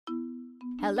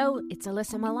Hello, it's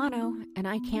Alyssa Milano, and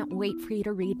I can't wait for you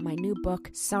to read my new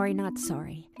book, Sorry Not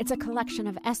Sorry. It's a collection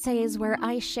of essays where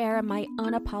I share my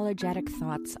unapologetic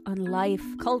thoughts on life,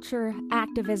 culture,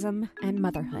 activism, and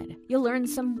motherhood. You'll learn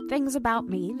some things about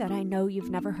me that I know you've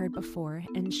never heard before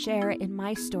and share in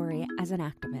my story as an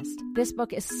activist. This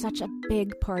book is such a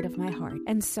big part of my heart,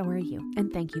 and so are you,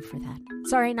 and thank you for that.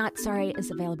 Sorry Not Sorry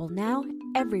is available now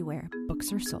everywhere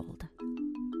books are sold.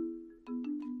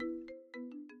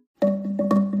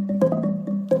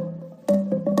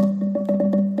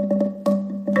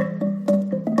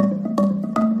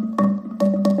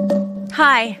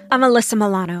 Hi, I'm Alyssa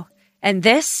Milano, and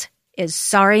this is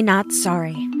Sorry Not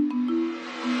Sorry.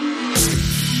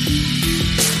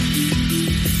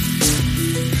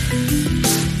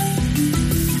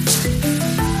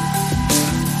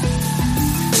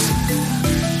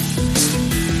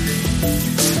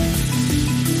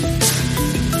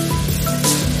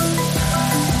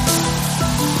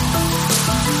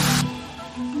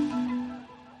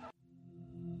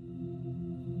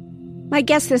 My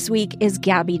guest this week is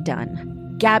Gaby Dunn.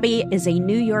 Gaby is a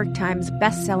New York Times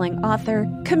bestselling author,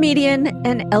 comedian,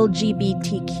 and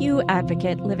LGBTQ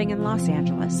advocate living in Los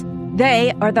Angeles.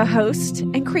 They are the host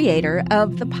and creator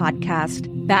of the podcast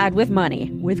Bad with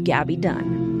Money with Gaby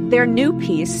Dunn. Their new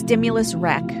piece, Stimulus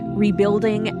Wreck,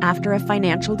 Rebuilding After a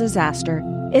Financial Disaster,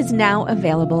 is now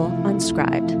available on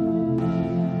Scribd.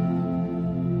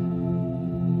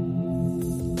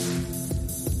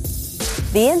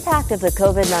 The impact of the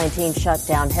COVID-19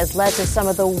 shutdown has led to some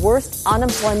of the worst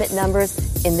unemployment numbers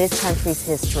in this country's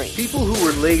history. People who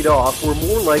were laid off were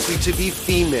more likely to be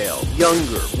female,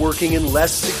 younger, working in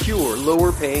less secure,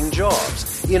 lower-paying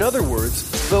jobs. In other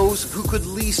words, those who could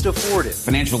least afford it.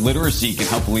 Financial literacy can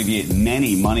help alleviate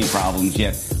many money problems,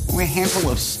 yet only a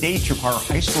handful of states require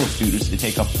high school students to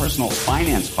take a personal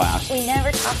finance class. We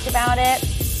never talked about it.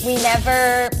 We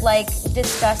never,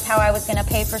 discussed how I was going to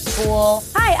pay for school.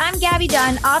 Hi, I'm Gaby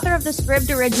Dunn, author of the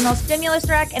Scribd original Stimulus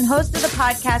Wreck and host of the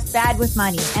podcast Bad with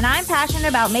Money. And I'm passionate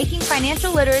about making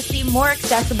financial literacy more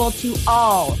accessible to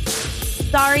all.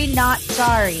 Sorry, not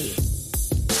sorry.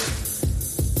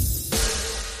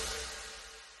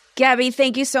 Gaby,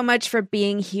 thank you so much for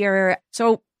being here.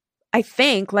 So I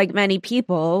think, like many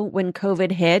people, when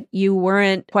COVID hit, you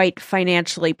weren't quite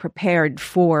financially prepared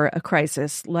for a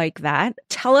crisis like that.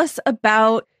 Tell us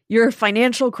about your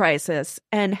financial crisis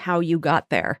and how you got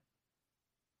there.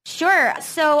 Sure.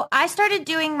 So I started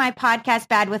doing my podcast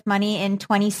Bad with Money in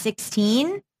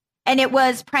 2016. And it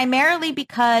was primarily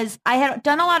because I had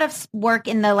done a lot of work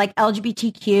in the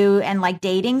LGBTQ and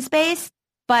dating space.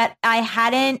 But I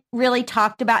hadn't really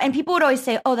talked about, and people would always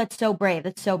say, oh, that's so brave.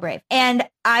 That's so brave. And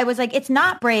I was like, it's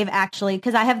not brave, actually,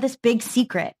 because I have this big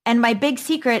secret. And my big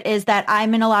secret is that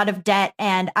I'm in a lot of debt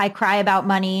and I cry about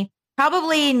money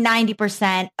probably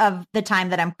 90% of the time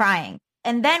that I'm crying.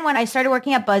 And then when I started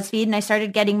working at BuzzFeed and I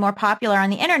started getting more popular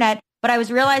on the internet, but I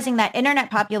was realizing that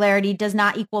internet popularity does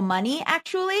not equal money,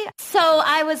 actually. So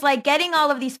I was getting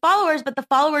all of these followers, but the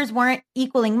followers weren't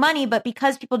equaling money. But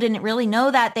because people didn't really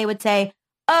know that, they would say,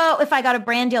 oh, if I got a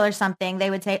brand deal or something, they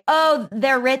would say, oh,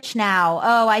 they're rich now.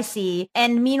 Oh, I see.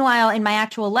 And meanwhile, in my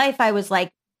actual life, I was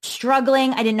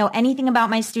struggling. I didn't know anything about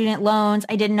my student loans.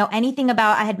 I didn't know anything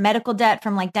about, I had medical debt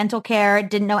from dental care.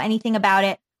 Didn't know anything about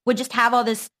it. Would just have all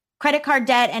this credit card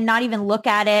debt and not even look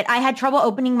at it. I had trouble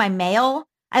opening my mail.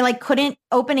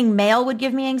 Opening mail would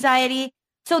give me anxiety.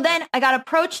 So then I got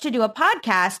approached to do a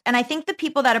podcast. And I think the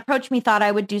people that approached me thought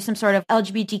I would do some sort of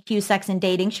LGBTQ sex and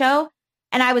dating show.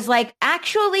 And I was like,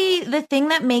 actually, the thing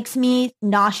that makes me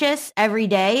nauseous every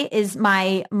day is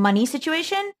my money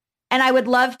situation. And I would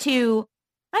love to,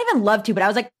 not even love to, but I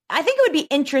was like, I think it would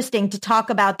be interesting to talk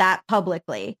about that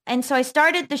publicly. And so I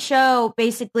started the show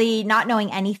basically not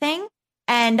knowing anything.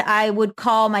 And I would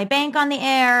call my bank on the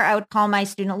air. I would call my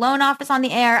student loan office on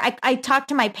the air. I talked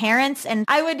to my parents and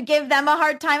I would give them a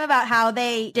hard time about how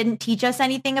they didn't teach us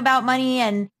anything about money.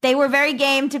 And they were very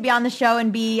game to be on the show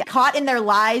and be caught in their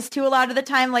lies too a lot of the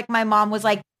time. My mom was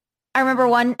like, I remember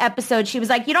one episode, she was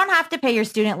like, you don't have to pay your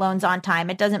student loans on time.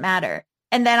 It doesn't matter.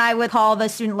 And then I would call the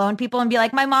student loan people and be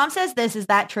like, my mom says this, is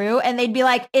that true? And they'd be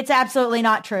like, it's absolutely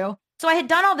not true. So I had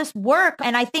done all this work.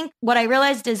 And I think what I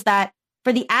realized is that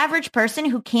for the average person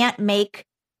who can't make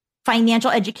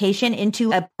financial education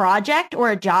into a project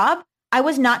or a job, I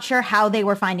was not sure how they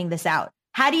were finding this out.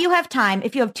 How do you have time?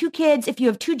 If you have 2 kids, if you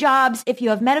have 2 jobs, if you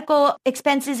have medical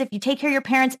expenses, if you take care of your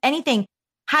parents, anything,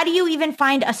 how do you even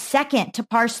find a second to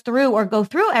parse through or go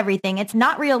through everything? It's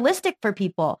not realistic for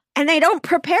people. And they don't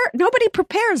prepare. Nobody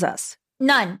prepares us.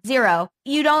 None. Zero.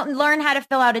 You don't learn how to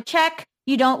fill out a check.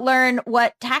 You don't learn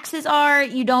what taxes are.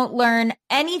 You don't learn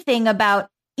anything about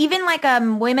even like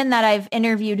women that I've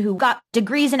interviewed who got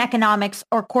degrees in economics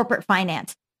or corporate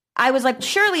finance. I was like,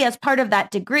 surely as part of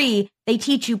that degree, they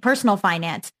teach you personal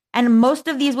finance. And most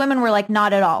of these women were like,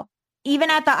 not at all. Even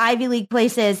at the Ivy League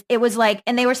places, it was like,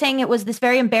 and they were saying it was this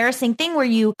very embarrassing thing where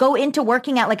you go into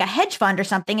working at like a hedge fund or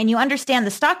something and you understand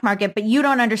the stock market, but you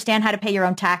don't understand how to pay your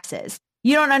own taxes.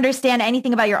 You don't understand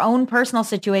anything about your own personal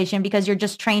situation because you're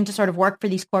just trained to sort of work for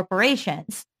these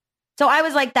corporations. So I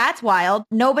was like, that's wild.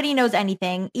 Nobody knows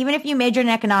anything. Even if you majored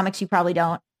in economics, you probably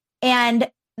don't. And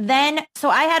then, so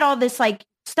I had all this like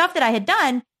stuff that I had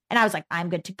done and I was like, I'm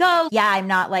good to go. Yeah, I'm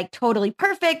not like totally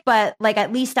perfect, but like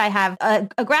at least I have a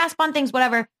grasp on things,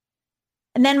 whatever.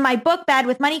 And then my book, Bad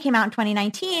with Money, came out in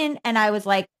 2019. And I was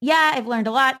like, yeah, I've learned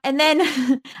a lot. And then,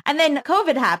 and then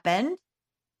COVID happened.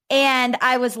 And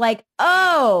I was like,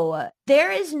 oh,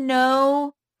 there is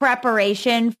no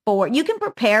preparation for, you can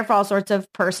prepare for all sorts of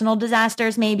personal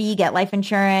disasters, maybe get life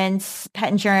insurance,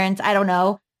 pet insurance, I don't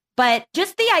know. But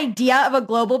just the idea of a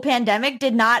global pandemic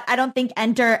did not, I don't think,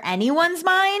 enter anyone's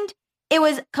mind. It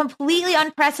was completely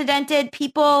unprecedented.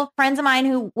 People, friends of mine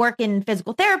who work in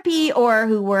physical therapy or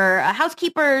who were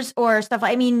housekeepers or stuff,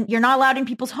 I mean, you're not allowed in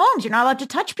people's homes. You're not allowed to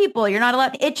touch people. You're not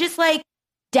allowed. It just like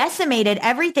decimated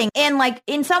everything. And like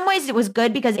in some ways it was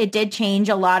good because it did change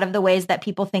a lot of the ways that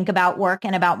people think about work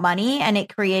and about money, and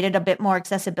it created a bit more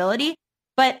accessibility.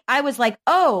 But I was like,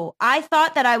 oh, I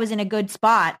thought that I was in a good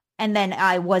spot. And then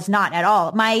I was not at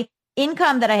all. My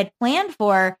income that I had planned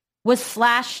for was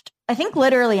slashed, I think,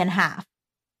 literally in half.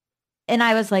 And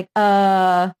I was like,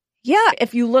 Yeah,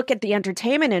 if you look at the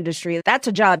entertainment industry, that's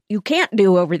a job you can't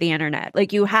do over the internet.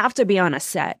 Like you have to be on a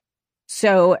set.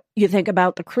 So you think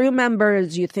about the crew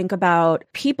members, you think about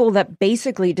people that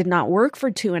basically did not work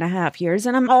for 2.5 years.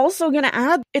 And I'm also going to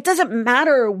add, it doesn't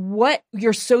matter what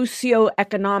your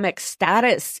socioeconomic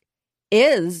status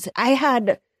is. I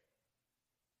had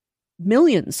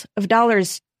millions of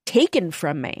dollars taken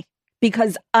from me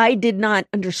because I did not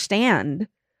understand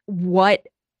what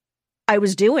I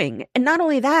was doing. And not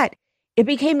only that, it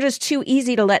became just too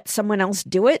easy to let someone else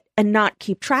do it and not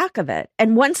keep track of it.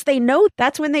 And once they know,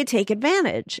 that's when they take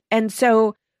advantage. And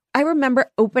so I remember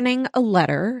opening a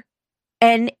letter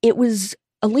and it was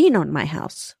a lien on my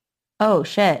house. Oh,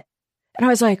 shit. And I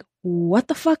was like, what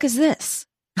the fuck is this?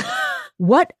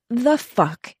 What the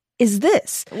fuck is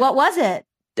this? What was it?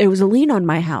 It was a lien on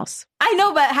my house. I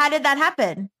know, but how did that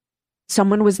happen?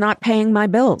 Someone was not paying my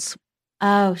bills.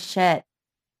 Oh, shit.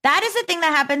 That is a thing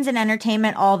that happens in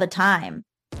entertainment all the time.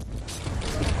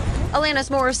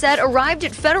 Alanis Morissette arrived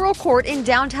at federal court in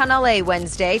downtown LA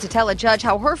Wednesday to tell a judge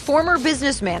how her former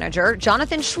business manager,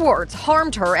 Jonathan Schwartz,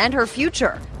 harmed her and her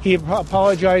future. He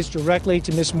apologized directly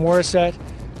to Miss Morissette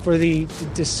for the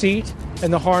deceit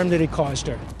and the harm that it caused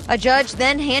her. A judge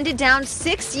then handed down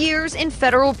 6 years in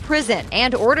federal prison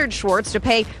and ordered Schwartz to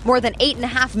pay more than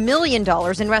 $8.5 million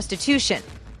in restitution.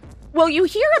 Well, you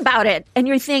hear about it and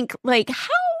you think, like, how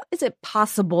is it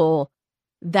possible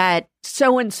that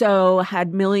so-and-so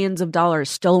had millions of dollars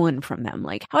stolen from them?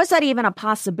 Like, how is that even a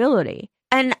possibility?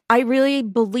 And I really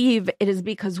believe it is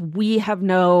because we have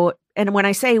no, and when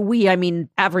I say we, I mean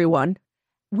everyone,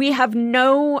 we have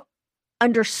no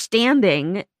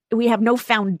understanding, we have no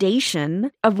foundation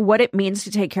of what it means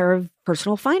to take care of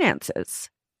personal finances.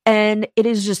 And it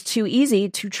is just too easy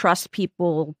to trust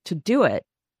people to do it.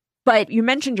 But you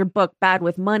mentioned your book, Bad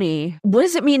with Money. What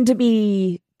does it mean to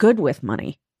be good with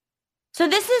money? So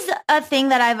this is a thing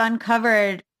that I've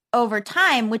uncovered over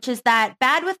time, which is that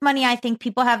bad with money, I think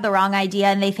people have the wrong idea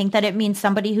and they think that it means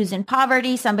somebody who's in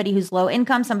poverty, somebody who's low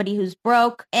income, somebody who's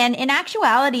broke. And in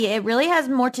actuality, it really has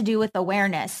more to do with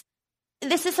awareness.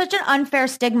 This is such an unfair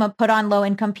stigma put on low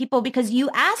income people because you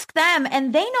ask them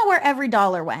and they know where every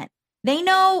dollar went. They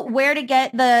know where to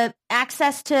get the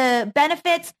access to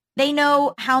benefits. They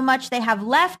know how much they have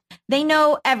left. They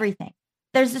know everything.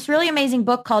 There's this really amazing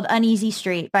book called Uneasy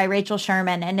Street by Rachel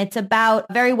Sherman, and it's about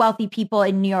very wealthy people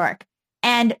in New York.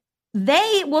 And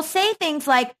they will say things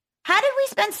like, how did we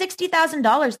spend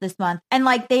 $60,000 this month? And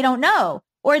like, they don't know,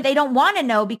 or they don't want to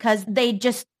know because they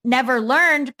just never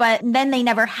learned, but then they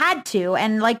never had to.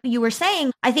 And like you were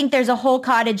saying, I think there's a whole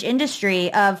cottage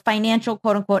industry of financial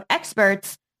quote unquote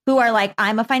experts who are like,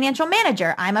 I'm a financial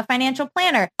manager. I'm a financial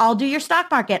planner. I'll do your stock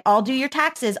market. I'll do your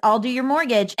taxes. I'll do your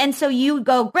mortgage. And so you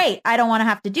go, great, I don't want to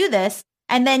have to do this.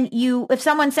 And then if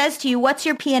someone says to you, what's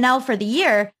your P&L for the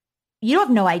year? You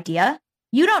have no idea.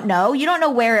 You don't know. You don't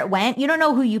know where it went. You don't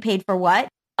know who you paid for what.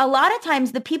 A lot of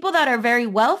times the people that are very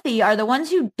wealthy are the ones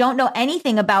who don't know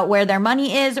anything about where their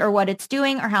money is or what it's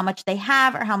doing or how much they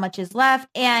have or how much is left.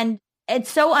 And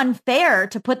it's so unfair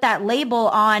to put that label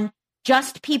on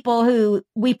just people who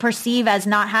we perceive as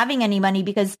not having any money,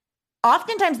 because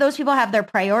oftentimes those people have their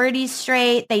priorities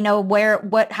straight. They know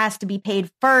what has to be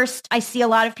paid first. I see a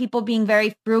lot of people being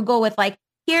very frugal with like,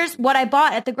 here's what I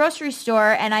bought at the grocery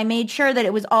store, and I made sure that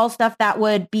it was all stuff that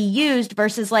would be used,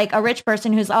 versus like a rich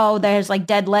person who's, oh, there's like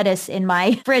dead lettuce in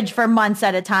my fridge for months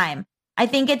at a time. I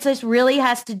think it just really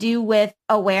has to do with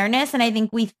awareness. And I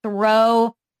think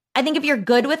if you're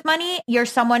good with money, you're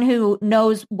someone who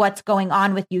knows what's going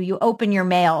on with you. You open your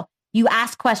mail, you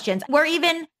ask questions. We're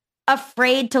even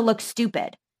afraid to look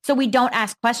stupid, so we don't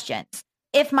ask questions.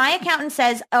 If my accountant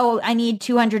says, oh, I need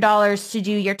 $200 to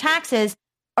do your taxes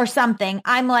or something,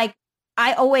 I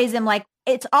always am like,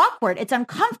 it's awkward. It's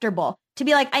uncomfortable to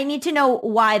be like, I need to know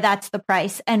why that's the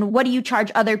price. And what do you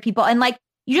charge other people? And like,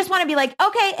 you just want to be like,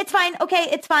 okay, it's fine. Okay,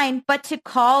 it's fine. But to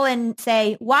call and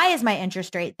say, why is my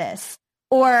interest rate this?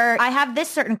 Or I have this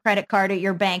certain credit card at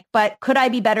your bank, but could I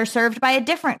be better served by a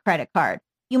different credit card?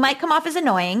 You might come off as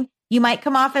annoying. You might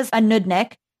come off as a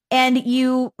nudnik, and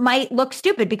you might look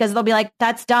stupid because they'll be like,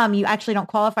 that's dumb. You actually don't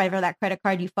qualify for that credit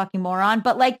card, you fucking moron.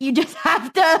 But like, you just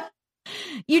have to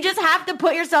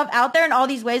put yourself out there in all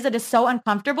these ways that is so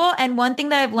uncomfortable. And one thing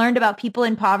that I've learned about people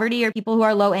in poverty or people who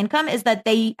are low income is that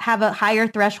they have a higher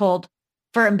threshold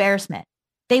for embarrassment.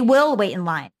 They will wait in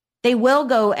line. They will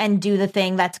go and do the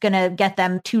thing that's going to get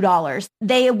them $2.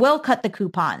 They will cut the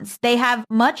coupons. They have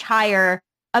much higher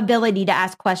ability to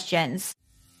ask questions.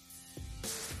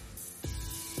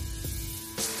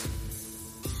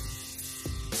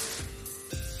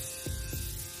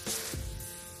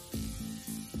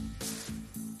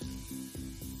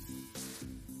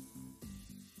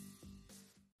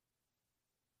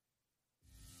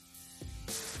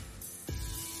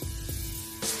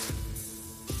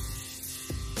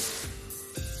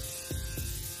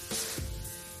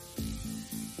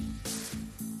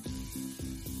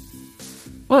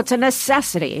 Well, it's a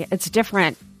necessity. It's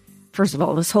different. First of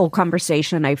all, this whole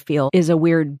conversation, I feel, is a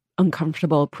weird,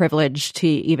 uncomfortable privilege to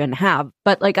even have.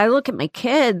 But like, I look at my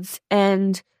kids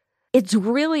and it's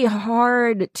really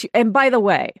hard to, and by the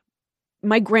way,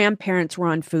 my grandparents were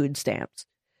on food stamps.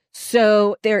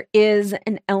 So there is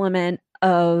an element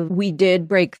of, we did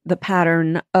break the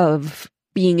pattern of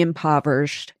being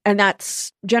impoverished. And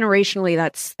that's generationally,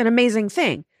 that's an amazing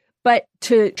thing. But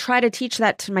to try to teach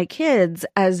that to my kids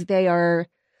as they are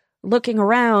looking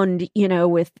around, you know,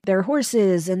 with their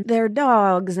horses and their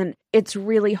dogs, and it's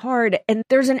really hard. And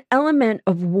there's an element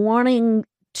of wanting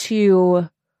to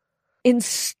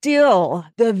instill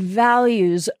the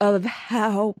values of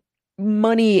how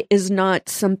money is not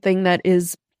something that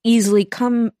is easily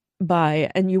come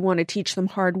by, and you want to teach them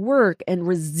hard work and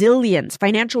resilience,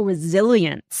 financial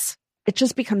resilience. It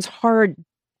just becomes hard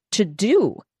to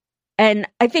do. And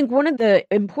I think one of the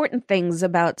important things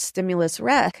about Stimulus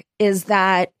Rec is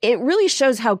that it really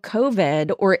shows how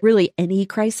COVID, or really any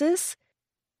crisis,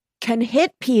 can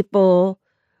hit people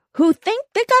who think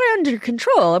they got it under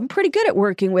control. I'm pretty good at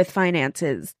working with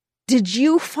finances. Did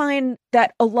you find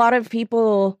that a lot of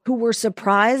people who were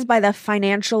surprised by the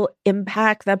financial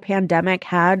impact the pandemic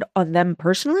had on them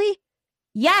personally?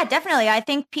 Yeah, definitely. I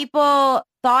think people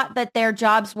thought that their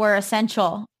jobs were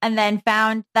essential and then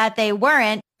found that they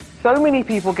weren't. So many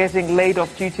people getting laid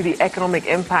off due to the economic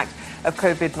impact of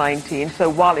COVID-19. So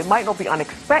while it might not be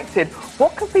unexpected,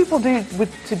 what can people do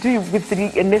with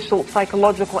the initial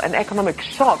psychological and economic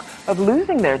shock of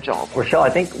losing their job? Rochelle, I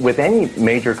think with any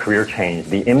major career change,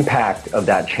 the impact of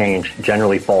that change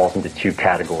generally falls into two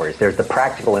categories. There's the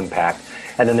practical impact,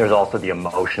 and then there's also the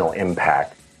emotional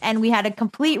impact. And we had a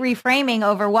complete reframing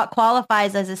over what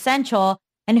qualifies as essential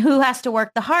and who has to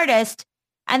work the hardest.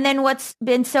 And then what's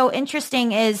been so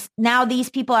interesting is now these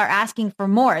people are asking for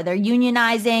more. They're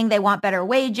unionizing. They want better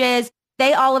wages.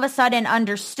 They all of a sudden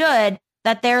understood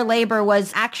that their labor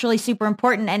was actually super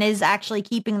important and is actually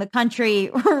keeping the country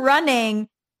running.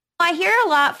 I hear a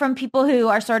lot from people who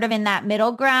are sort of in that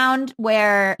middle ground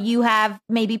where you have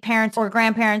maybe parents or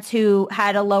grandparents who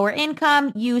had a lower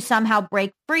income. You somehow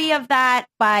break free of that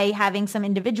by having some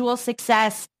individual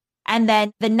success. And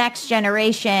then the next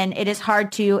generation, it is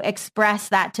hard to express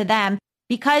that to them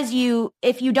because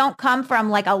if you don't come from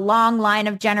like a long line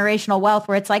of generational wealth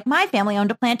where it's like my family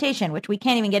owned a plantation, which we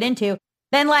can't even get into,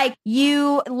 then like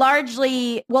you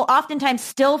largely will oftentimes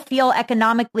still feel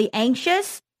economically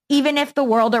anxious, even if the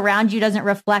world around you doesn't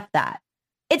reflect that.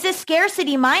 It's a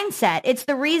scarcity mindset. It's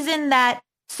the reason that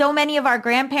so many of our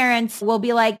grandparents will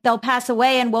be like, they'll pass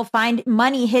away and we'll find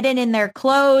money hidden in their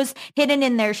clothes, hidden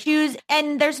in their shoes.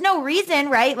 And there's no reason,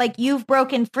 right? Like you've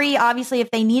broken free. Obviously, if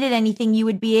they needed anything, you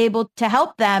would be able to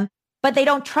help them. but they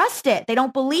don't trust it. They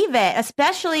don't believe it,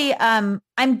 especially, I'm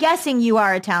guessing you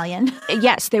are Italian.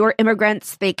 Yes, they were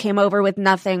immigrants. They came over with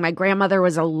nothing. My grandmother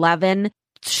was 11.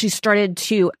 She started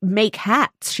to make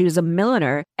hats. She was a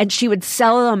milliner, and she would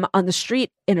sell them on the street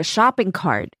in a shopping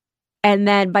cart. And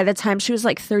then by the time she was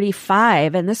like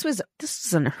 35, and this was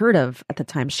unheard of at the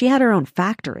time, she had her own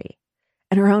factory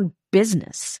and her own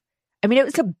business. I mean, it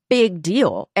was a big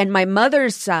deal. And my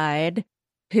mother's side,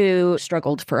 who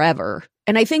struggled forever.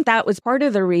 And I think that was part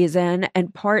of the reason,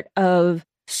 and part of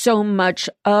so much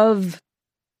of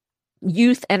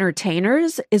youth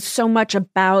entertainers is so much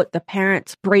about the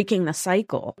parents breaking the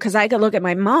cycle. Because I could look at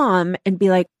my mom and be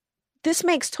like, this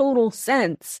makes total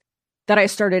sense that I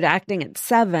started acting at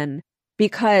 7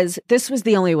 because this was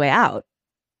the only way out.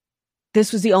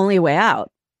 This was the only way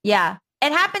out. Yeah.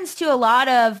 It happens to a lot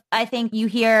of, I think you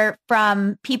hear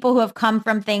from people who have come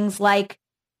from things like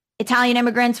Italian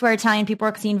immigrants, where Italian people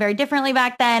were seen very differently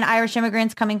back then, Irish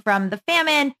immigrants coming from the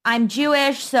famine. I'm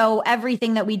Jewish, so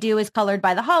everything that we do is colored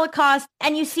by the Holocaust.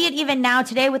 And you see it even now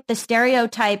today with the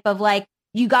stereotype of like,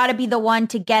 you got to be the one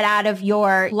to get out of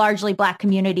your largely Black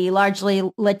community, largely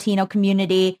Latino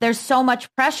community. There's so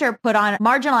much pressure put on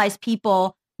marginalized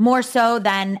people, more so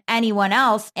than anyone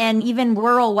else. And even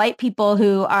rural white people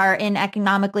who are in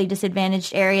economically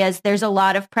disadvantaged areas, there's a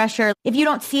lot of pressure. If you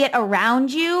don't see it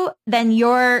around you, then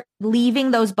you're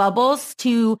leaving those bubbles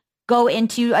to go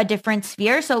into a different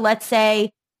sphere. So let's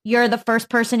say you're the first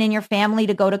person in your family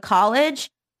to go to college.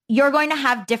 You're going to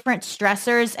have different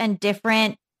stressors and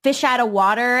different fish out of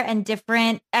water and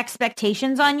different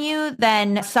expectations on you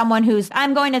than someone who's,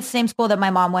 I'm going to the same school that my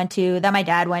mom went to, that my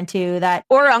dad went to, that.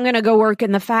 Or I'm going to go work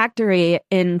in the factory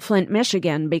in Flint,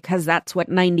 Michigan, because that's what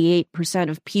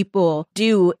 98% of people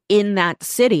do in that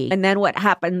city. And then what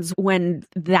happens when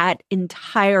that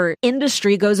entire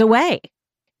industry goes away?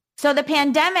 So the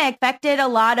pandemic affected a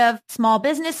lot of small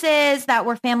businesses that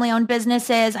were family-owned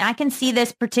businesses. And I can see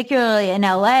this particularly in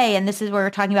LA, and this is where we're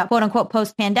talking about quote unquote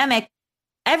post-pandemic.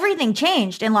 Everything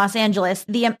changed in Los Angeles.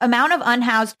 The amount of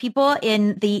unhoused people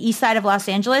in the east side of Los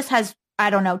Angeles has,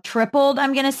 I don't know, tripled,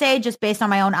 I'm going to say, just based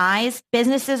on my own eyes.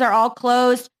 Businesses are all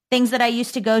closed. Things that I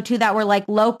used to go to that were like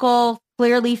local,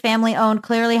 clearly family owned,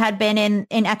 clearly had been in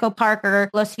Echo Park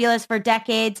or Los Feliz for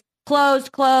decades.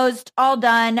 Closed, all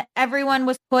done. Everyone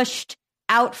was pushed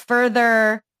out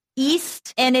further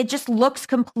east, and it just looks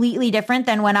completely different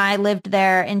than when I lived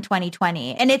there in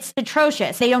 2020. And it's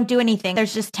atrocious. They don't do anything.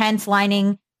 There's just tents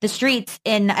lining the streets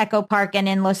in Echo Park and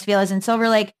in Los Feliz and Silver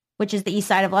Lake, which is the east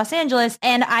side of Los Angeles.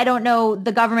 And I don't know,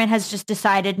 the government has just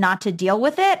decided not to deal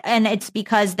with it. And it's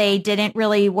because they didn't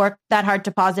really work that hard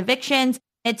to pause evictions.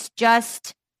 It's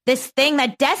just this thing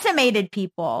that decimated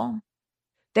people.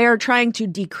 They are trying to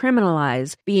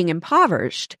decriminalize being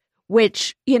impoverished,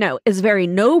 which, you know, is very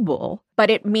noble, but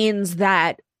it means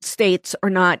that states are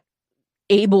not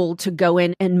able to go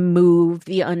in and move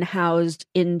the unhoused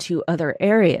into other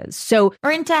areas. So,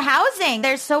 or into housing.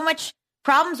 There's so much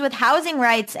problems with housing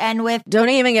rights and with... Don't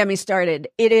even get me started.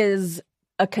 It is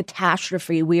a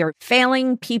catastrophe. We are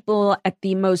failing people at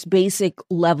the most basic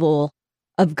level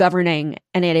of governing,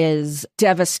 and it is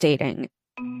devastating.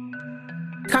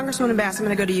 Congresswoman Bass, I'm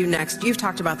going to go to you next. You've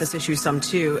talked about this issue some,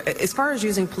 too. As far as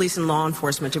using police and law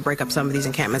enforcement to break up some of these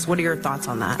encampments, what are your thoughts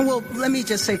on that? Well, let me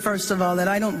just say, first of all, that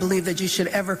I don't believe that you should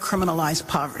ever criminalize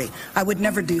poverty. I would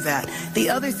never do that. The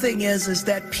other thing is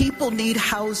that people need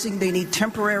housing. They need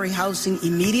temporary housing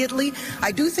immediately.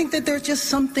 I do think that there are just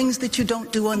some things that you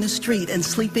don't do on the street, and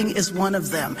sleeping is one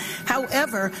of them.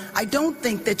 However, I don't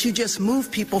think that you just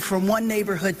move people from one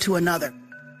neighborhood to another.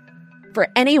 For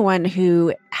anyone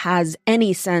who has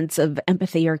any sense of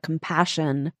empathy or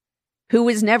compassion, who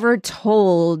was never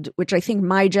told, which I think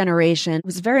my generation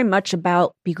was very much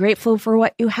about, be grateful for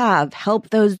what you have, help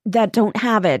those that don't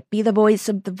have it, be the voice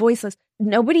of the voiceless.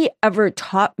 Nobody ever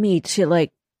taught me to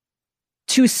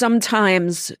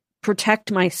sometimes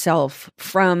protect myself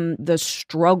from the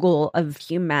struggle of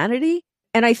humanity.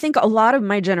 And I think a lot of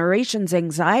my generation's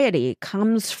anxiety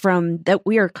comes from that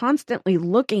we are constantly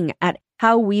looking at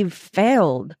how we've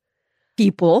failed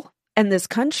people and this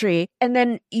country. And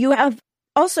then you have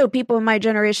also people in my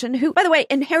generation who, by the way,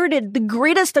 inherited the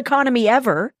greatest economy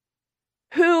ever,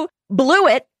 who blew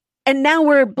it. And now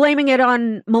we're blaming it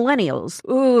on millennials.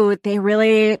 Ooh,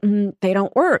 they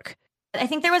don't work. I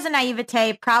think there was a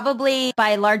naivete probably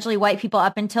by largely white people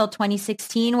up until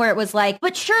 2016 where it was like,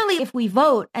 but surely if we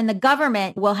vote and the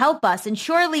government will help us, and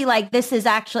surely this is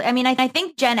actually, I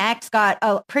think Gen X got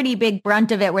a pretty big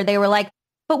brunt of it where they were like,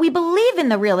 but we believe in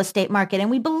the real estate market and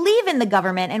we believe in the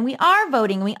government and we are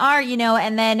voting, we are,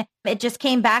 and then it just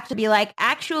came back to be like,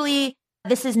 actually,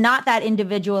 This is not that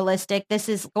individualistic. This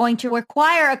is going to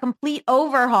require a complete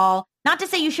overhaul. Not to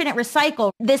say you shouldn't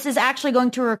recycle. This is actually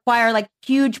going to require like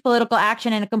huge political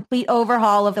action and a complete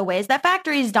overhaul of the ways that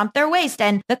factories dump their waste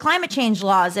and the climate change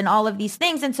laws and all of these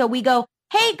things. And so we go,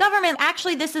 hey, government,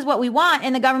 actually, this is what we want.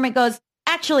 And the government goes,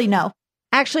 actually, no.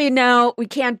 Actually, no, we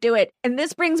can't do it. And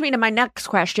this brings me to my next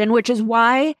question, which is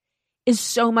why is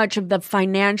so much of the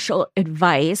financial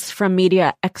advice from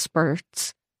media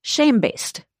experts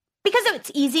shame-based? Because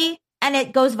it's easy. And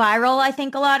it goes viral, I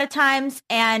think, a lot of times.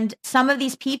 And some of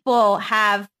these people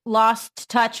have lost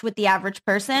touch with the average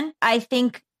person. I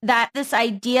think that this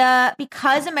idea,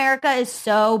 because America is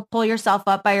so pull yourself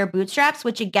up by your bootstraps,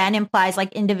 which again implies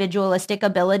like individualistic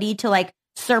ability to like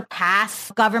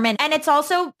surpass government. And it's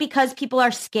also because people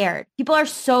are scared. People are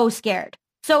so scared.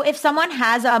 So if someone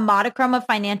has a modicum of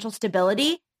financial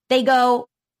stability, they go,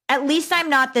 at least I'm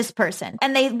not this person.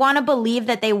 And they want to believe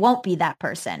that they won't be that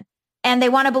person. And they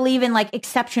want to believe in like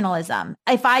exceptionalism.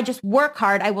 If I just work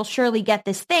hard, I will surely get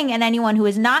this thing. And anyone who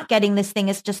is not getting this thing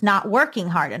is just not working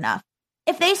hard enough.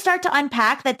 If they start to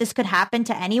unpack that this could happen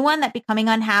to anyone, that becoming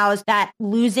unhoused, that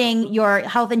losing your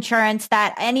health insurance,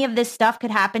 that any of this stuff could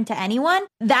happen to anyone,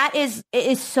 that is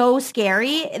so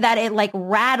scary that it like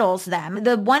rattles them.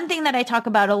 The one thing that I talk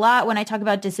about a lot when I talk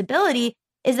about disability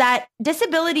is that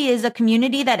disability is a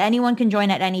community that anyone can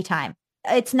join at any time.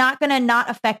 It's not going to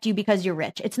not affect you because you're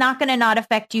rich. It's not going to not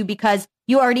affect you because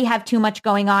you already have too much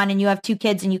going on and you have 2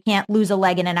 kids and you can't lose a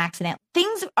leg in an accident.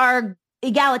 Things are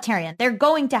egalitarian. They're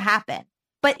going to happen.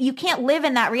 But you can't live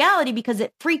in that reality because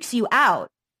it freaks you out.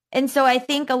 And so I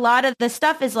think a lot of the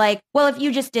stuff is like, well, if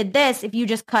you just did this, if you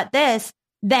just cut this,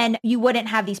 then you wouldn't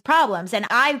have these problems. And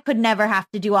I could never have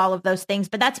to do all of those things.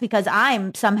 But that's because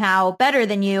I'm somehow better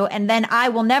than you. And then I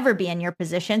will never be in your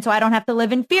position. So I don't have to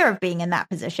live in fear of being in that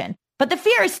position. But the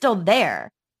fear is still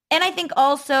there. And I think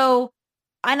also,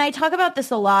 and I talk about this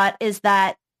a lot, is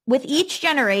that with each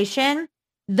generation,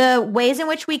 the ways in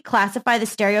which we classify the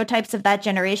stereotypes of that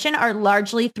generation are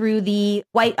largely through the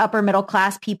white upper middle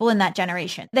class people in that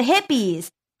generation. The hippies,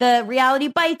 the Reality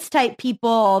Bites type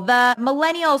people, the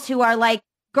millennials who are like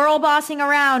girl bossing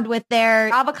around with their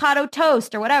avocado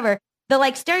toast or whatever. The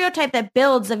like stereotype that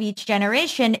builds of each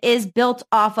generation is built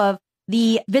off of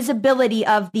the visibility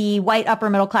of the white upper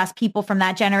middle class people from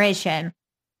that generation.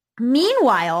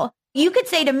 Meanwhile, you could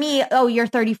say to me, oh, you're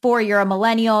 34, you're a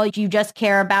millennial, you just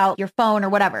care about your phone or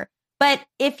whatever. But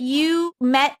if you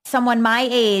met someone my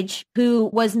age who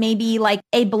was maybe like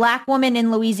a Black woman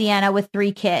in Louisiana with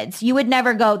 3 kids, you would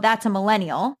never go, that's a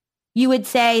millennial. You would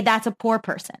say that's a poor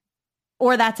person,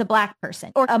 or that's a Black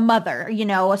person, or a mother, you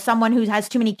know, someone who has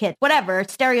too many kids, whatever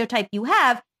stereotype you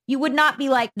have. You would not be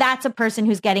like, that's a person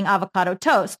who's getting avocado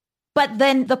toast. But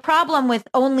then the problem with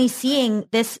only seeing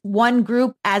this one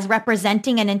group as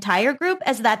representing an entire group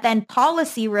is that then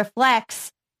policy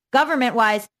reflects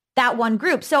government-wise that one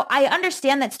group. So I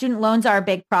understand that student loans are a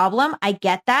big problem. I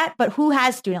get that. But who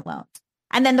has student loans?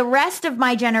 And then the rest of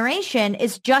my generation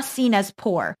is just seen as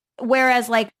poor. Whereas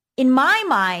like in my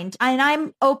mind, and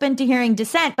I'm open to hearing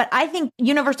dissent, but I think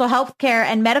universal health care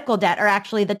and medical debt are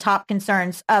actually the top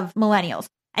concerns of millennials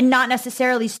and not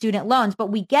necessarily student loans. But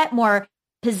we get more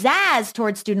pizzazz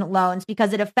towards student loans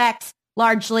because it affects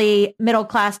largely middle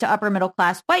class to upper middle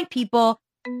class white people.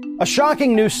 A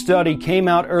shocking new study came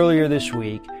out earlier this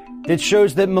week that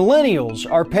shows that millennials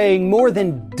are paying more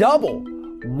than double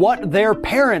what their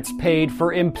parents paid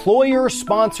for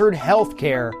employer-sponsored health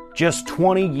care just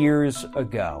 20 years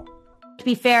ago. To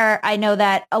be fair, I know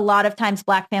that a lot of times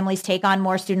Black families take on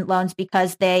more student loans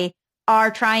because they are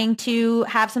trying to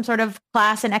have some sort of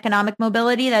class and economic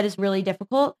mobility that is really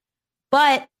difficult.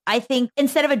 But I think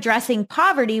instead of addressing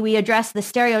poverty, we address the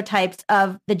stereotypes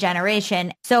of the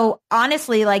generation. So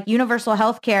honestly, like universal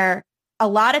health care, a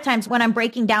lot of times when I'm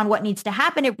breaking down what needs to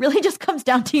happen, it really just comes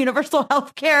down to universal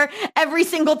health care every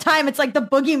single time. It's like the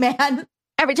boogeyman.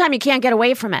 Every time you can't get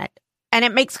away from it. And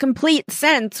it makes complete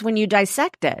sense when you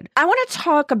dissect it. I want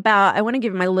to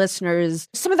give my listeners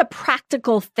some of the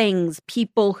practical things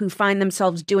people who find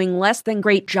themselves doing less than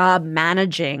great job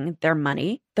managing their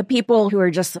money, the people who are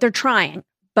just, they're trying,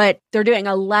 but they're doing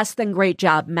a less than great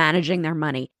job managing their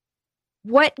money.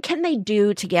 What can they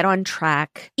do to get on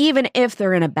track, even if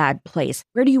they're in a bad place?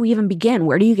 Where do you even begin?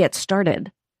 Where do you get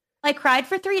started? I cried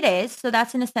for 3 days, so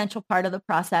that's an essential part of the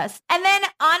process. And then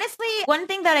honestly, one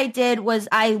thing that I did was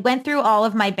I went through all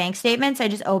of my bank statements. I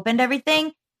just opened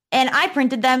everything and I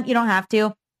printed them. You don't have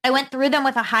to. I went through them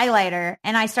with a highlighter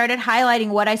and I started highlighting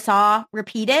what I saw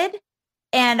repeated.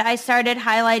 And I started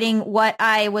highlighting what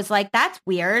I was like, that's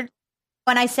weird.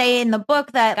 When I say in the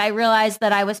book that I realized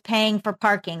that I was paying for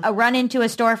parking, a run into a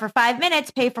store for 5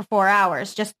 minutes, pay for 4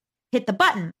 hours, just hit the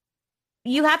button.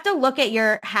 You have to look at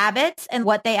your habits and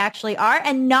what they actually are,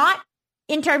 and not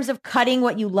in terms of cutting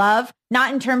what you love,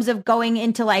 not in terms of going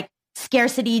into like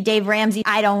scarcity, Dave Ramsey,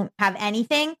 I don't have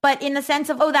anything, but in the sense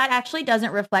of, oh, that actually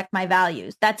doesn't reflect my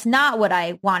values. That's not what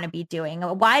I want to be doing.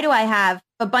 Why do I have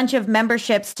a bunch of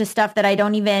memberships to stuff that I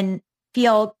don't even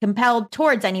feel compelled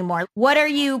towards anymore? What are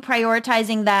you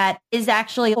prioritizing that is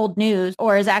actually old news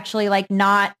or is actually like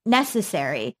not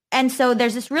necessary? And so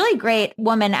there's this really great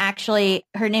woman, actually,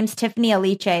 her name's Tiffany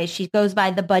Aliche. She goes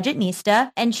by the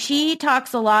Budgetnista, and she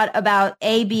talks a lot about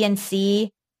A, B, and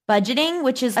C budgeting,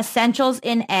 which is essentials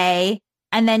in A,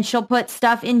 and then she'll put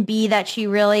stuff in B that she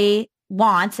really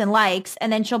wants and likes,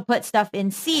 and then she'll put stuff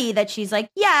in C that she's like,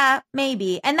 yeah,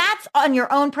 maybe. And that's on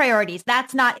your own priorities.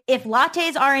 That's not, if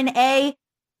lattes are in A,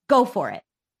 go for it.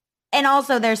 And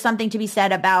also there's something to be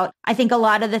said about, I think a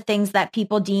lot of the things that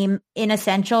people deem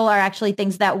inessential are actually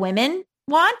things that women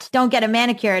want. Don't get a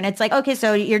manicure. And it's like, okay,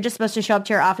 so you're just supposed to show up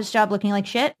to your office job looking like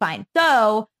shit? Fine.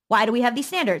 So why do we have these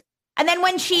standards? And then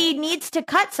when she needs to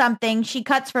cut something, she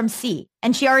cuts from C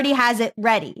and she already has it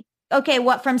ready. Okay,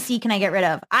 what from C can I get rid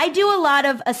of? I do a lot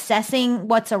of assessing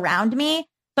what's around me.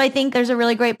 So I think there's a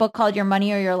really great book called Your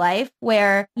Money or Your Life,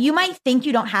 where you might think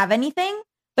you don't have anything,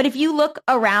 but if you look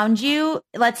around you,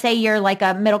 let's say you're like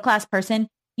a middle-class person,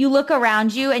 you look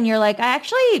around you and you're like, I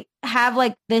actually have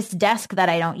like this desk that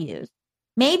I don't use.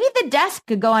 Maybe the desk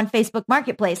could go on Facebook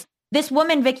Marketplace. This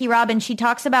woman, Vicki Robbins, she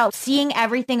talks about seeing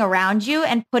everything around you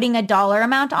and putting a dollar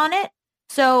amount on it.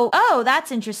 So, oh,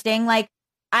 that's interesting. Like,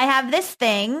 I have this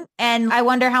thing and I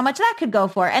wonder how much that could go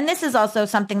for. And this is also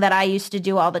something that I used to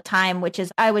do all the time, which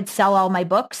is I would sell all my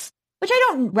books, which I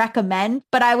don't recommend,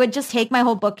 but I would just take my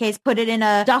whole bookcase, put it in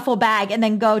a duffel bag, and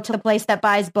then go to the place that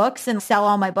buys books and sell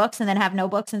all my books and then have no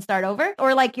books and start over.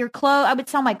 Or like your clothes, I would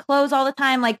sell my clothes all the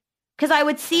time, like, because I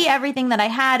would see everything that I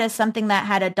had as something that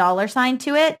had a dollar sign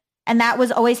to it. And that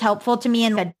was always helpful to me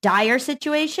in a dire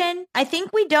situation. I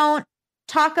think we don't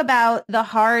talk about the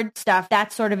hard stuff.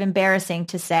 That's sort of embarrassing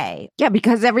to say. Yeah,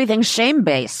 because everything's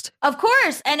shame-based. Of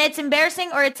course. And it's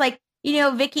embarrassing, or it's like, you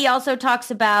know, Vicki also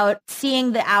talks about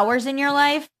seeing the hours in your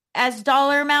life as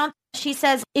dollar amounts. She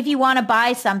says, if you want to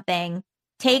buy something,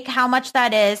 take how much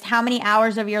that is, how many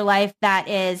hours of your life that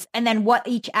is, and then what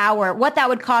that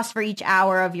would cost for each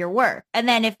hour of your work. And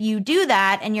then if you do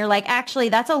that and you're like, actually,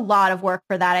 that's a lot of work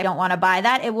for that, I don't want to buy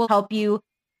that, it will help you.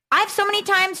 I've so many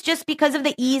times, just because of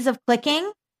the ease of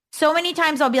clicking, so many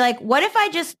times I'll be like, what if I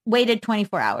just waited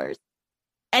 24 hours?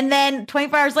 And then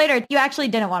 24 hours later, you actually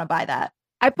didn't want to buy that.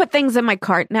 I put things in my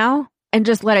cart now and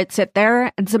just let it sit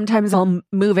there. And sometimes I'll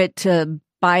move it to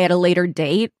buy at a later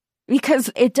date, because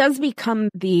it does become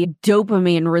the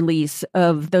dopamine release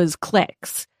of those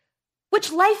clicks.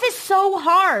 Which life is so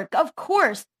hard. Of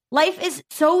course, life is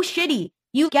so shitty.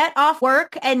 You get off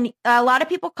work, and a lot of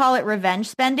people call it revenge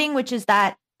spending, which is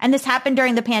that, and this happened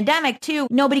during the pandemic too,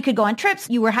 nobody could go on trips.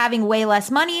 You were having way less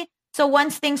money. So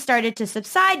once things started to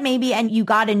subside maybe, and you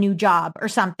got a new job or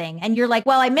something, and you're like,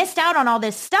 well, I missed out on all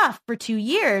this stuff for 2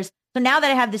 years. So now that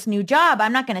I have this new job,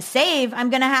 I'm not going to save. I'm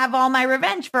going to have all my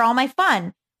revenge for all my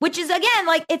fun, which is, again,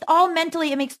 like, it's all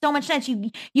mentally, it makes so much sense.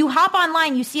 You hop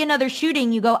online, you see another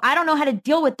shooting, you go, I don't know how to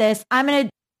deal with this. I'm going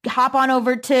to hop on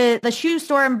over to the shoe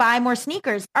store and buy more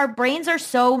sneakers. Our brains are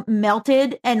so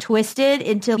melted and twisted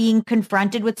into being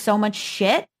confronted with so much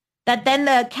shit that then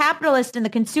the capitalist and the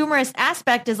consumerist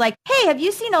aspect is like, hey, have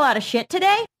you seen a lot of shit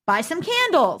today? Buy some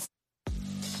candles.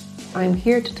 I'm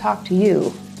here to talk to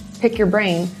you, pick your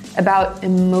brain, about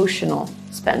emotional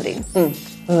spending.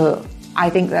 I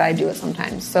think that I do it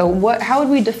sometimes. So how would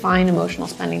we define emotional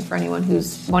spending for anyone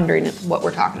who's wondering what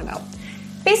we're talking about?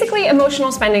 Basically,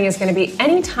 emotional spending is going to be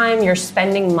any time you're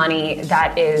spending money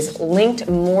that is linked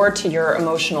more to your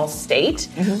emotional state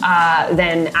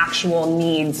than actual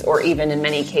needs, or even in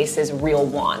many cases, real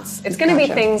wants. It's going to be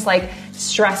things like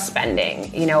stress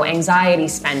spending, anxiety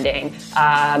spending,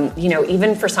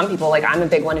 even for some people, like I'm a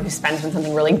big one who spends when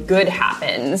something really good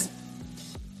happens.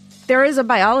 There is a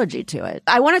biology to it.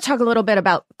 I want to talk a little bit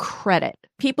about credit.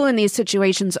 People in these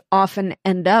situations often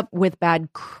end up with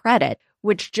bad credit,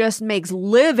 which just makes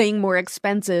living more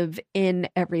expensive in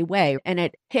every way. And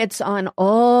it hits on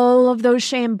all of those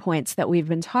shame points that we've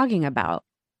been talking about.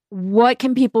 What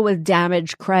can people with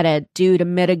damaged credit do to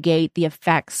mitigate the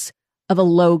effects of a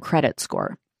low credit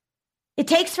score? It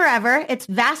takes forever. It's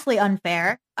vastly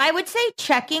unfair. I would say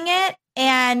checking it.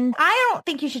 And I don't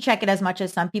think you should check it as much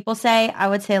as some people say. I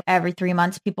would say every 3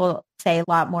 months. People say a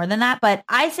lot more than that. But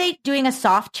I say doing a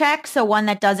soft check, so one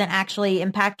that doesn't actually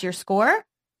impact your score.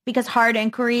 because hard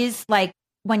inquiries, like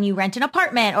when you rent an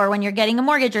apartment or when you're getting a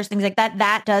mortgage or things like that,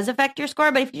 that does affect your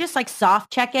score. But if you just like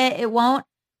soft check it, it won't.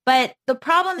 But the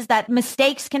problem is that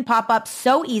mistakes can pop up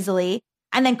so easily.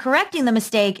 And then correcting the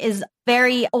mistake is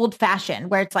very old fashioned,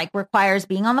 where it's like requires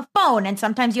being on the phone. And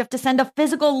sometimes you have to send a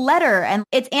physical letter, and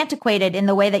it's antiquated in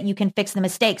the way that you can fix the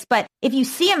mistakes. But if you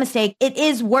see a mistake, it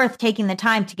is worth taking the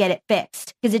time to get it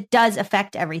fixed because it does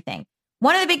affect everything.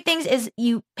 One of the big things is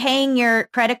you paying your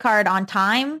credit card on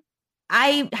time.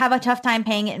 I have a tough time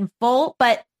paying it in full,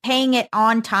 but paying it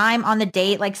on time, on the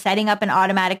date, like setting up an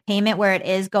automatic payment where it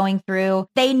is going through,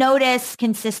 they notice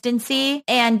consistency.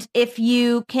 And if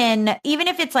you can, even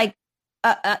if it's like,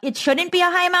 it shouldn't be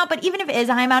a high amount, but even if it is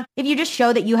a high amount, if you just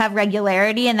show that you have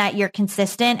regularity and that you're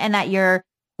consistent and that you're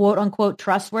quote unquote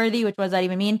trustworthy, which what does that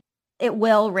even mean? It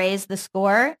will raise the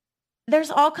score.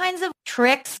 There's all kinds of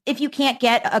tricks. If you can't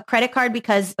get a credit card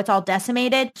because it's all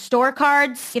decimated, store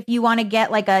cards, if you want to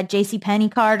get like a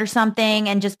JCPenney card or something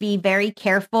and just be very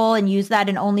careful and use that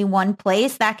in only one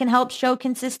place, that can help show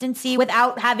consistency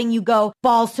without having you go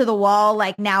balls to the wall.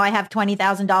 Like now I have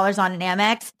 $20,000 on an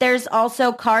Amex. There's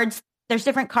also cards. There's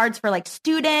different cards for like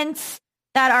students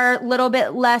that are a little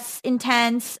bit less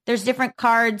intense. There's different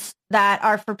cards that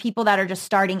are for people that are just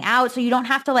starting out. So you don't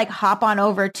have to like hop on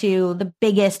over to the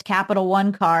biggest Capital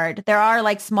One card. There are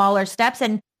like smaller steps,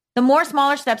 and the more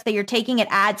smaller steps that you're taking, it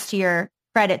adds to your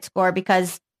credit score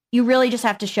because you really just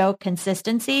have to show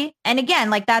consistency. And again,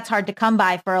 like that's hard to come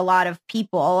by for a lot of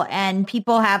people. And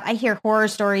I hear horror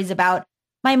stories about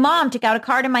my mom took out a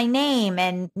card in my name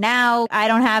and now I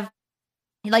don't have,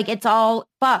 like it's all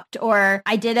fucked. Or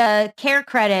I did a care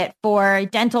credit for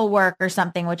dental work or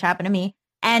something, which happened to me.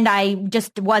 And I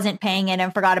just wasn't paying it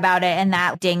and forgot about it. And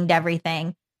that dinged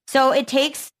everything. So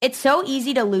it's so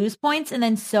easy to lose points and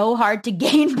then so hard to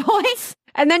gain points.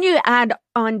 And then you add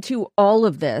on to all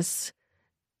of this,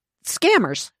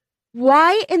 scammers.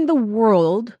 Why in the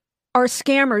world are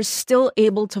scammers still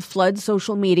able to flood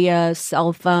social media,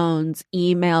 cell phones,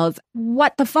 emails?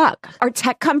 What the fuck? Are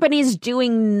tech companies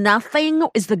doing nothing?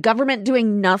 Is the government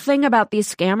doing nothing about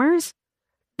these scammers?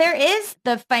 There is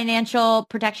the Financial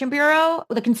Protection Bureau,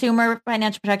 the Consumer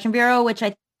Financial Protection Bureau, which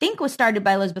I think was started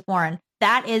by Elizabeth Warren.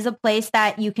 That is a place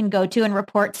that you can go to and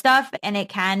report stuff, and it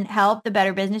can help the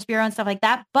Better Business Bureau and stuff like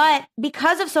that. But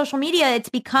because of social media, it's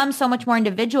become so much more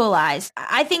individualized.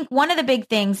 I think one of the big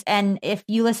things, and if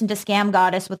you listen to Scam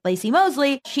Goddess with Lacey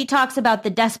Mosley, she talks about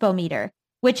the Despometer,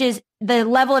 which is the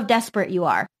level of desperate you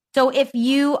are. So if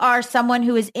you are someone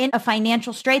who is in a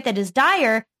financial strait that is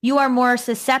dire, you are more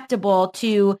susceptible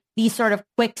to these sort of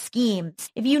quick schemes.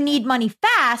 If you need money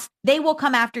fast, they will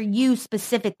come after you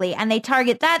specifically. And they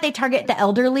target the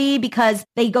elderly because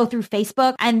they go through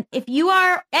Facebook. And if you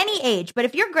are any age, but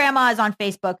if your grandma is on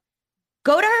Facebook,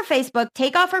 go to her Facebook,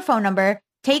 take off her phone number,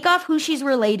 take off who she's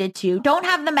related to. Don't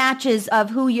have the matches of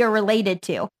who you're related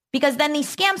to. Because then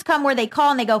these scams come where they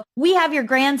call and they go, we have your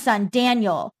grandson,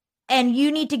 Daniel, and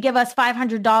you need to give us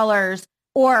 $500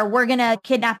 or we're going to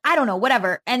kidnap, I don't know,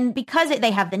 whatever. And because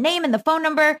they have the name and the phone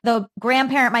number, the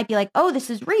grandparent might be like, oh, this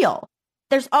is real.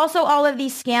 There's also all of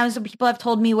these scams that people have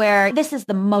told me where this is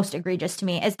the most egregious to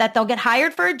me is that they'll get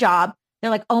hired for a job. They're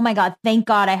like, oh my God, thank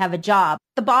God I have a job.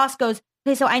 The boss goes,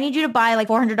 okay, so I need you to buy like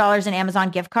 $400 in Amazon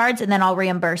gift cards and then I'll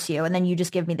reimburse you. And then you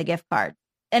just give me the gift card.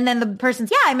 And then the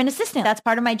person's, yeah, I'm an assistant. That's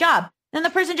part of my job. Then the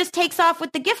person just takes off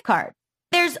with the gift card.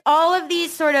 There's all of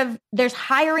these there's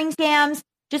hiring scams.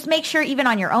 Just make sure even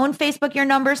on your own Facebook, your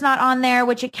number's not on there,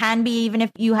 which it can be even if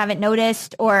you haven't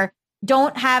noticed, or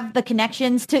don't have the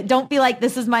connections don't be like,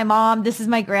 this is my mom, this is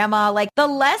my grandma. Like the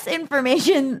less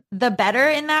information, the better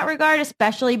in that regard,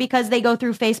 especially because they go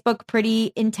through Facebook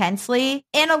pretty intensely.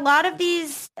 And a lot of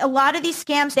these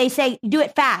scams, they say, do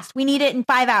it fast. We need it in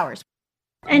 5 hours.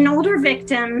 An older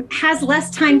victim has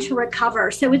less time to recover,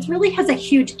 so it really has a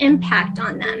huge impact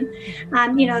on them.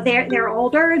 They're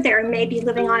older, they're maybe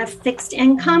living on a fixed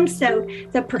income, so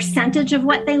the percentage of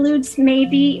what they lose may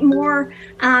be more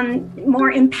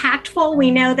impactful. We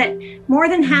know that more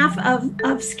than half of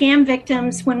scam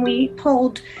victims, when we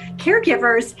polled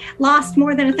caregivers, lost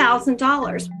more than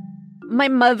 $1,000. My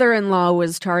mother-in-law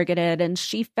was targeted and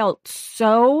she felt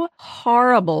so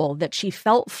horrible that she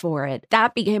felt for it.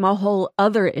 That became a whole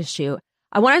other issue.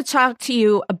 I want to talk to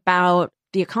you about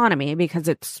the economy because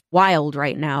it's wild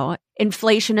right now.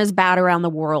 Inflation is bad around the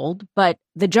world, but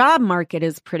the job market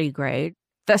is pretty great.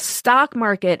 The stock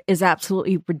market is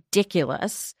absolutely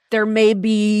ridiculous. There may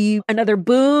be another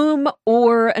boom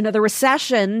or another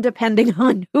recession, depending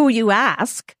on who you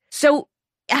ask. So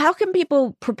how can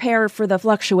people prepare for the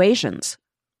fluctuations?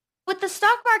 With the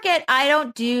stock market, I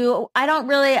don't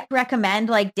really recommend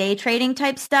like day trading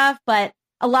type stuff, but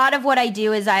a lot of what I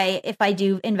do is if I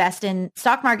do invest in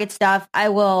stock market stuff, I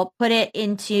will put it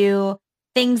into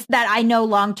things that I know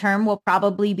long-term will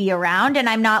probably be around. And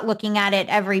I'm not looking at it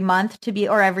every month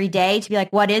or every day to be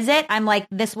like, what is it? I'm like,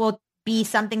 this will be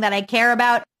something that I care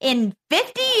about in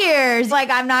 50 years. Like,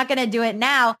 I'm not going to do it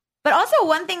now. But also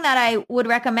one thing that I would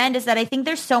recommend is that I think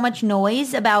there's so much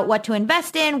noise about what to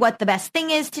invest in, what the best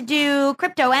thing is to do,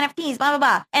 crypto, NFTs, blah, blah,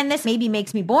 blah. And this maybe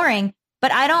makes me boring,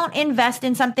 but I don't invest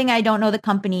in something I don't know the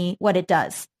company, what it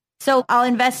does. So I'll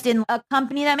invest in a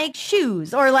company that makes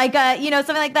shoes or like,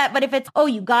 something like that. But if it's,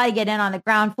 you got to get in on the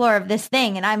ground floor of this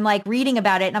thing. And I'm like reading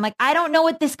about it and I'm like, I don't know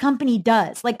what this company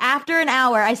does. Like after an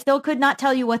hour, I still could not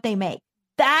tell you what they make.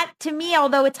 That to me,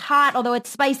 although it's hot, although it's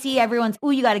spicy, everyone's,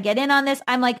 you got to get in on this.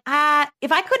 I'm like,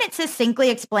 if I couldn't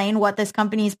succinctly explain what this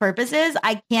company's purpose is,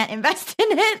 I can't invest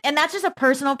in it. And that's just a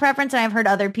personal preference. And I've heard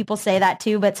other people say that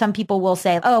too. But some people will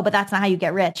say, but that's not how you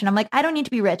get rich. And I'm like, I don't need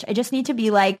to be rich. I just need to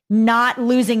be like not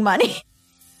losing money.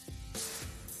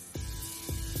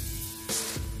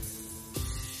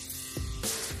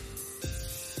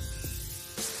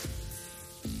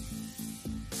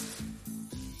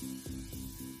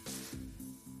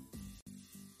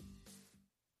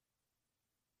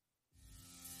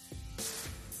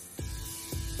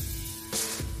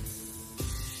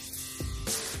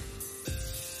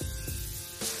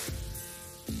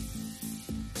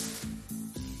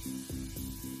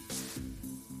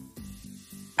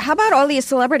 How about all these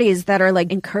celebrities that are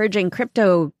like encouraging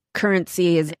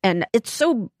cryptocurrencies? And it's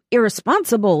so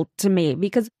irresponsible to me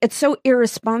because it's so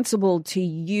irresponsible to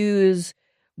use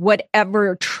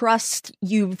whatever trust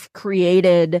you've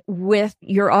created with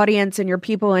your audience and your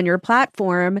people and your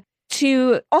platform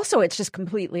to also, it's just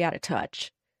completely out of touch.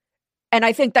 And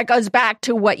I think that goes back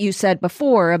to what you said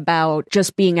before about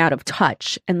just being out of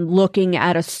touch and looking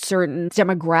at a certain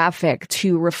demographic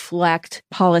to reflect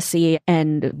policy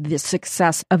and the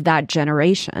success of that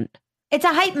generation. It's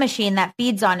a hype machine that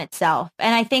feeds on itself.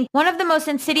 And I think one of the most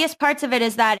insidious parts of it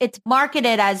is that it's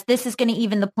marketed as this is going to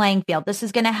even the playing field. This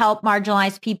is going to help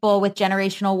marginalized people with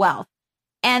generational wealth.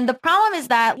 And the problem is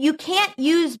that you can't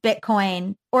use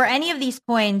Bitcoin or any of these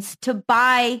coins to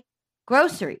buy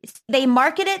groceries. They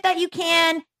market it that you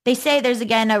can. They say there's,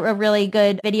 again, a really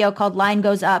good video called Line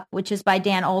Goes Up, which is by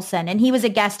Dan Olson. And he was a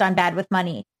guest on Bad with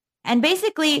Money. And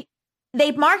basically,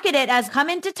 they market it as come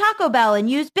into Taco Bell and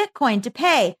use Bitcoin to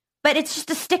pay. But it's just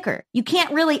a sticker. You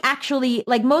can't really actually,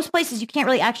 like most places, you can't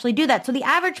really actually do that. So the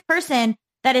average person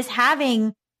that is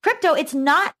having crypto, it's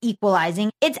not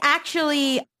equalizing. It's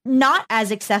actually not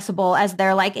as accessible as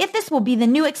they're like, if this will be the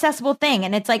new accessible thing.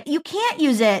 And it's like, you can't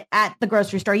use it at the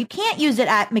grocery store. You can't use it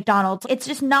at McDonald's. It's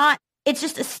just not, it's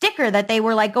just a sticker that they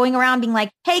were like going around being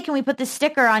like, hey, can we put this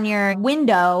sticker on your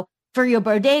window for your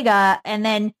bodega? And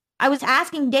then I was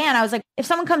asking Dan, I was like, if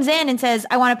someone comes in and says,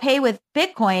 I want to pay with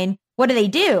Bitcoin, what do they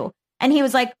do? And he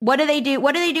was like, what do they do?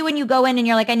 What do they do when you go in and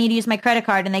you're like, I need to use my credit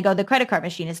card? And they go, the credit card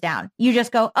machine is down. You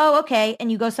just go, oh, okay.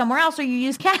 And you go somewhere else or you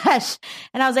use cash.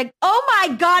 And I was like, oh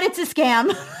my God, it's a scam.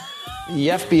 The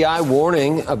FBI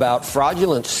warning about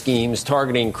fraudulent schemes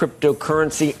targeting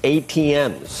cryptocurrency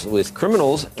ATMs, with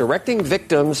criminals directing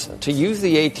victims to use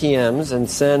the ATMs and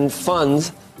send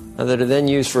funds that are then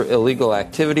used for illegal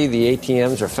activity. The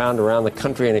ATMs are found around the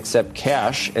country and accept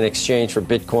cash in exchange for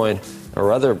Bitcoin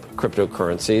or other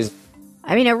cryptocurrencies.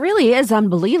 I mean, it really is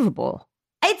unbelievable.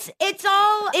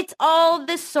 It's all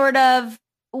this sort of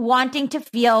wanting to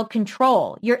feel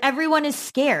control. Everyone is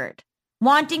scared,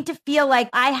 wanting to feel like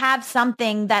I have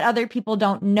something that other people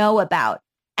don't know about.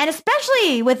 And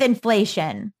especially with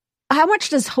inflation. How much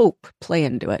does hope play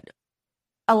into it?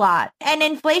 A lot. And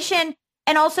inflation,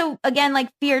 and also, again, like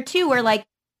fear too, where like,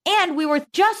 and we were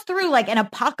just through like an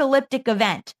apocalyptic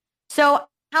event. So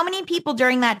how many people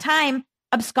during that time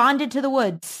absconded to the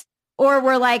woods? Or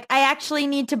were like, I actually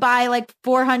need to buy like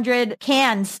 400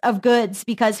 cans of goods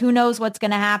because who knows what's going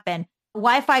to happen.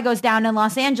 Wi-Fi goes down in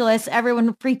Los Angeles.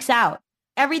 Everyone freaks out.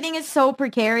 Everything is so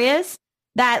precarious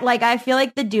that like, I feel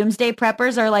like the doomsday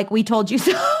preppers are like, we told you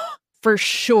so. For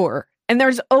sure. And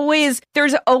there's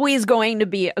always going to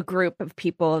be a group of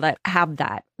people that have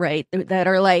that, right? That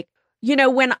are like, you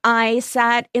know, when I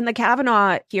sat in the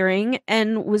Kavanaugh hearing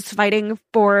and was fighting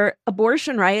for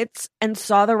abortion rights and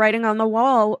saw the writing on the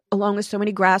wall, along with so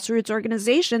many grassroots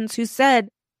organizations who said,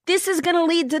 this is going to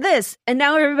lead to this. And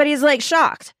now everybody's like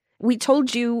shocked. We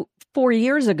told you 4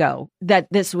 years ago that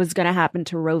this was going to happen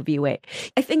to Roe v. Wade.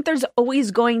 I think there's always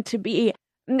going to be,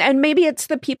 and maybe it's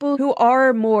the people who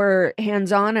are more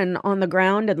hands-on and on the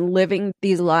ground and living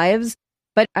these lives.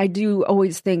 But I do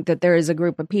always think that there is a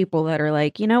group of people that are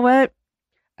like, you know what?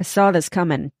 I saw this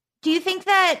coming. Do you think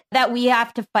that we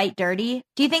have to fight dirty?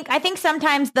 I think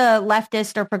sometimes the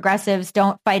leftists or progressives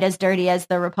don't fight as dirty as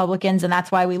the Republicans, and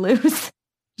that's why we lose.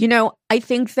 You know, I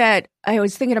think that I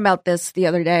was thinking about this the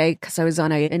other day because I was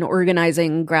on an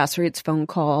organizing grassroots phone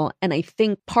call. And I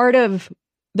think part of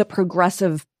the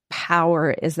progressive power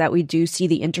is that we do see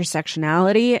the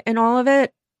intersectionality in all of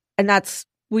it. And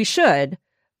we should.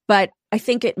 But I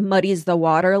think it muddies the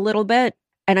water a little bit.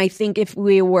 And I think if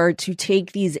we were to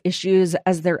take these issues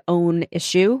as their own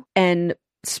issue and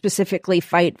specifically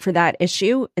fight for that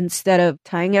issue instead of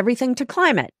tying everything to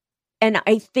climate. And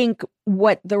I think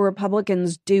what the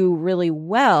Republicans do really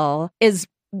well is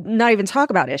not even talk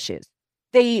about issues.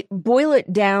 They boil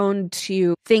it down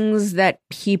to things that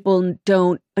people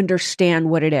don't understand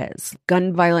what it is.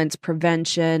 Gun violence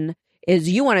prevention is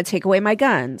you want to take away my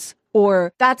guns,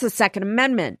 or that's a Second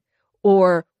Amendment,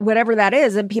 or whatever that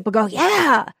is. And people go,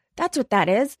 yeah, that's what that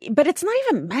is. But it's not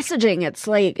even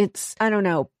messaging. I don't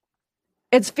know.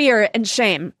 It's fear and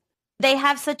shame. They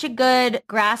have such a good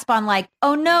grasp on like,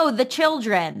 oh no, the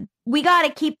children. We got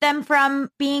to keep them from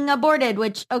being aborted,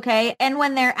 which, okay. And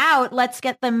when they're out, let's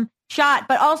get them shot,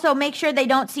 but also make sure they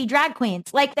don't see drag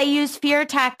queens. Like they use fear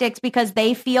tactics because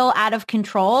they feel out of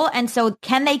control. And so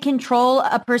can they control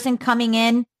a person coming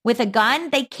in with a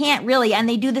gun? They can't really. And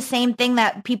they do the same thing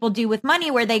that people do with money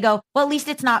where they go, well, at least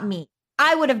it's not me.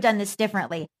 I would have done this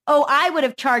differently. Oh, I would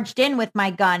have charged in with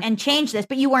my gun and changed this,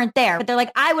 but you weren't there. But they're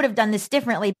like, I would have done this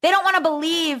differently. They don't want to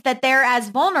believe that they're as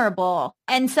vulnerable.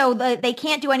 And so they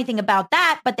can't do anything about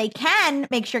that, but they can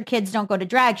make sure kids don't go to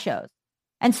drag shows.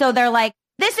 And so they're like,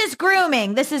 this is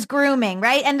grooming,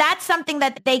 right? And that's something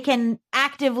that they can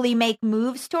actively make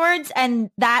moves towards.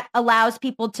 And that allows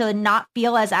people to not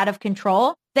feel as out of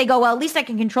control. They go, well, at least I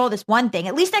can control this one thing.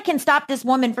 At least I can stop this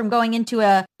woman from going into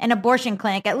an abortion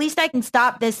clinic. At least I can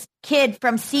stop this kid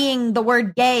from seeing the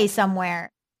word gay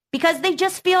somewhere, because they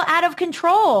just feel out of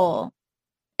control.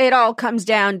 It all comes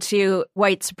down to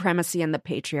white supremacy and the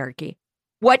patriarchy.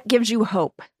 What gives you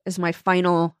hope is my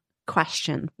final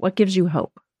question. What gives you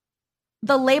hope?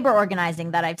 The labor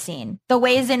organizing that I've seen, the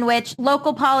ways in which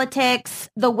local politics,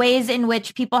 the ways in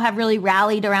which people have really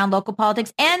rallied around local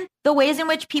politics, and the ways in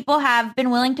which people have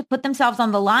been willing to put themselves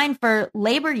on the line for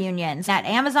labor unions at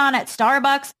Amazon, at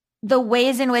Starbucks, the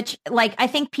ways in which, like, I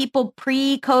think people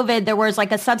pre-COVID, there was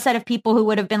like a subset of people who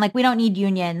would have been like, we don't need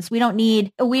unions. We don't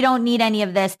need any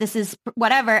of this. This is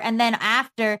whatever. And then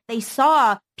after they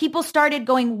saw, people started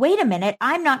going, wait a minute,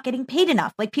 I'm not getting paid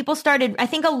enough. Like people started, I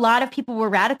think a lot of people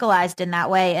were radicalized in that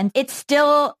way. And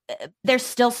there's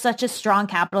still such a strong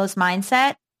capitalist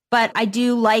mindset. But I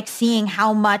do like seeing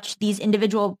how much these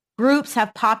individual groups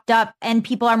have popped up and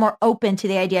people are more open to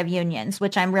the idea of unions,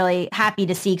 which I'm really happy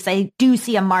to see because I do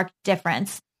see a marked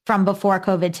difference from before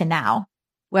COVID to now.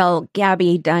 Well,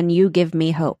 Gabby Dunn, you give me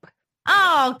hope.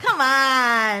 Oh, come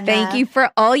on. Thank you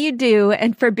for all you do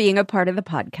and for being a part of the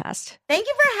podcast. Thank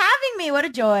you for having me. What a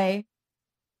joy.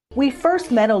 We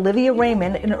first met Olivia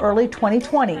Raymond in early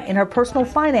 2020 in her personal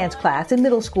finance class in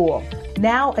middle school.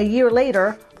 Now, a year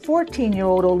later,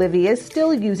 14-year-old Olivia is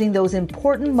still using those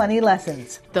important money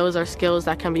lessons. Those are skills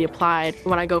that can be applied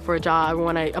when I go for a job,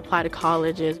 when I apply to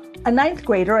colleges. A ninth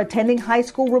grader attending high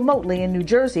school remotely in New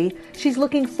Jersey, she's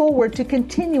looking forward to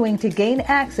continuing to gain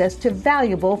access to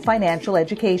valuable financial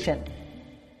education.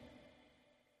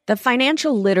 The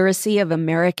financial literacy of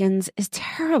Americans is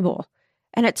terrible,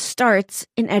 and it starts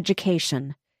in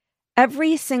education.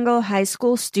 Every single high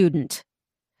school student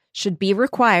should be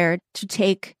required to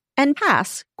take and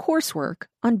pass coursework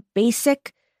on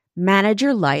basic manage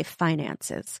your life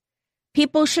finances.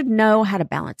 People should know how to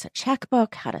balance a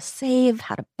checkbook, how to save,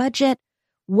 how to budget,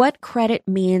 what credit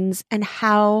means, and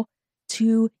how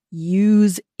to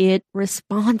use it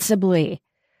responsibly.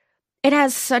 It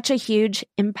has such a huge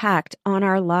impact on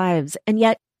our lives, and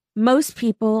yet most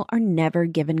people are never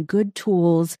given good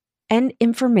tools and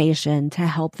information to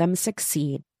help them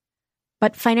succeed.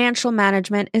 But financial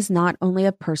management is not only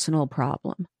a personal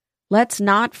problem. Let's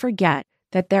not forget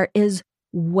that there is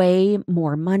way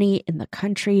more money in the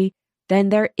country than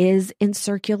there is in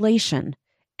circulation,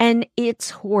 and it's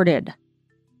hoarded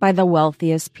by the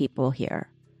wealthiest people here.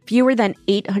 Fewer than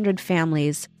 800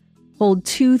 families hold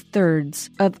 2/3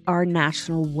 of our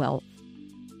national wealth.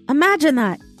 Imagine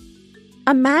that.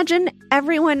 Imagine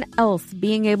everyone else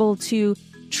being able to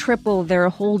triple their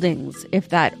holdings if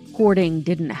that hoarding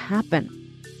didn't happen.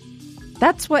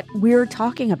 That's what we're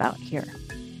talking about here.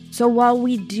 So while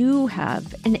we do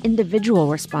have an individual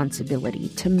responsibility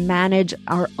to manage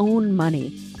our own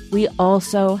money, we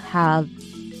also have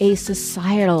a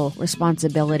societal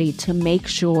responsibility to make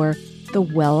sure the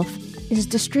wealth is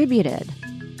distributed.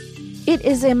 It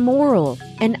is immoral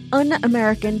and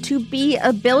un-American to be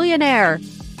a billionaire.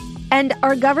 And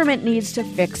our government needs to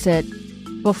fix it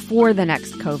before the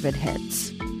next COVID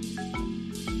hits.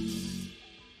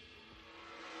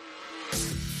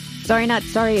 Sorry Not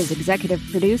Sorry is executive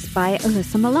produced by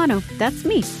Alyssa Milano. That's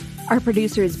me. Our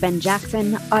producer is Ben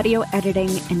Jackson, audio editing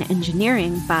and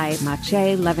engineering by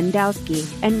Maciej Lewandowski,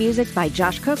 and music by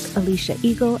Josh Cook, Alicia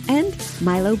Eagle, and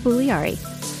Milo Bugliari.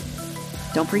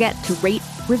 Don't forget to rate,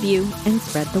 review, and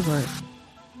spread the word.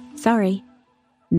 Sorry.